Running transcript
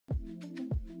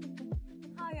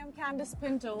Candice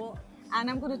Pinto, and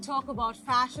I'm going to talk about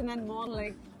fashion and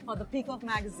modeling for the Peacock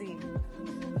magazine.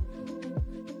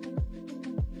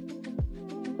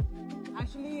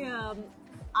 Actually,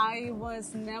 I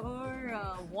was never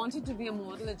wanted to be a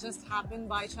model. It just happened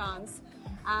by chance,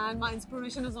 and my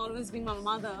inspiration has always been my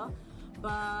mother.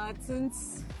 But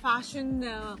since fashion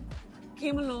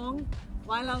came along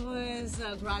while I was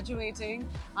graduating,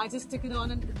 I just took it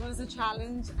on, and it was a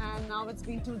challenge, and now it's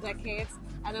been 2 decades,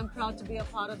 and I'm proud to be a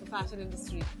part of the fashion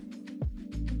industry.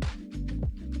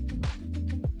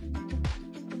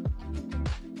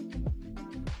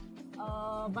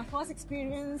 My first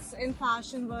experience in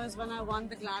fashion was when I won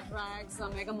the Glad Rags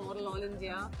Mega Model All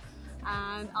India,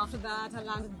 and after that I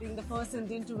landed being the first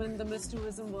Indian to win the Miss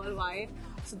Tourism Worldwide.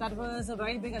 So that was a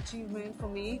very big achievement for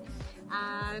me,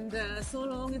 and so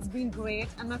long it's been great.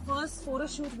 And my first photo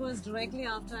shoot was directly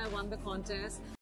after I won the contest.